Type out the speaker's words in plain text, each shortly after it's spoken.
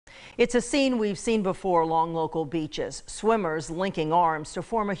It's a scene we've seen before along local beaches. Swimmers linking arms to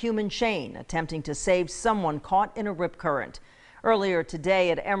form a human chain, attempting to save someone caught in a rip current. Earlier today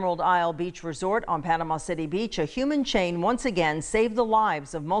at Emerald Isle Beach Resort on Panama City Beach, a human chain once again saved the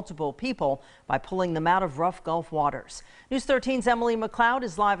lives of multiple people by pulling them out of rough Gulf waters. News 13's Emily McLeod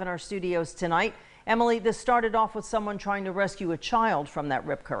is live in our studios tonight. Emily, this started off with someone trying to rescue a child from that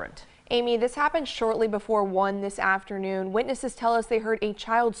rip current. Amy, this happened shortly before 1 this afternoon. Witnesses tell us they heard a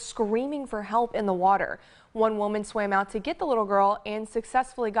child screaming for help in the water. One woman swam out to get the little girl and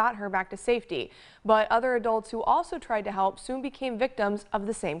successfully got her back to safety. But other adults who also tried to help soon became victims of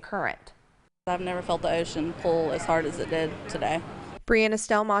the same current. I've never felt the ocean pull as hard as it did today. Brianna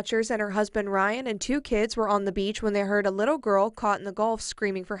Stellmachers and her husband Ryan and 2 kids were on the beach when they heard a little girl caught in the Gulf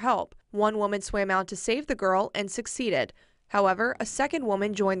screaming for help. One woman swam out to save the girl and succeeded. However, a second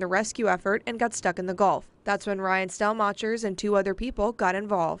woman joined the rescue effort and got stuck in the Gulf. That's when Ryan Stellmachers and 2 other people got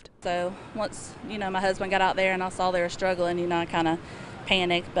involved. So once, my husband got out there and I saw they were struggling, I kind of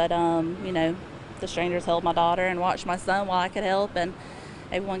panicked. But, the strangers held my daughter and watched my son while I could help, and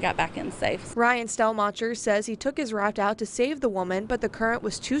everyone got back in safe. Ryan Stellmachers says he took his raft out to save the woman, but the current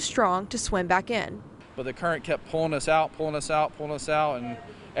was too strong to swim back in. But the current kept pulling us out, and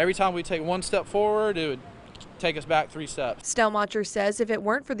every time we take one step forward, it would take us back 3 steps. Stellmachers says if it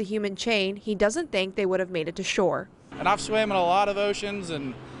weren't for the human chain, he doesn't think they would have made it to shore. And I've swam in a lot of oceans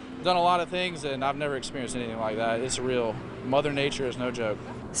and done a lot of things, and I've never experienced anything like that. It's real. Mother Nature is no joke.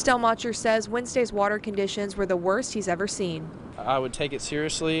 Stellmachers says Wednesday's water conditions were the worst he's ever seen. I would take it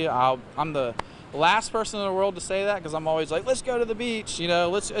seriously. I'm the last person in the world to say that, because I'm always like, let's go to the beach.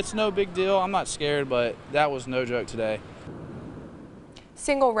 It's no big deal. I'm not scared, but that was no joke today.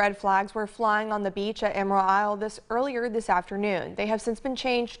 Single red flags were flying on the beach at Emerald Isle earlier this afternoon. They have since been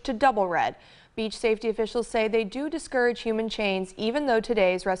changed to double red. Beach safety officials say they do discourage human chains, even though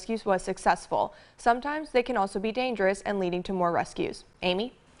today's rescue was successful. Sometimes they can also be dangerous and leading to more rescues.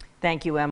 Amy? Thank you, Emily.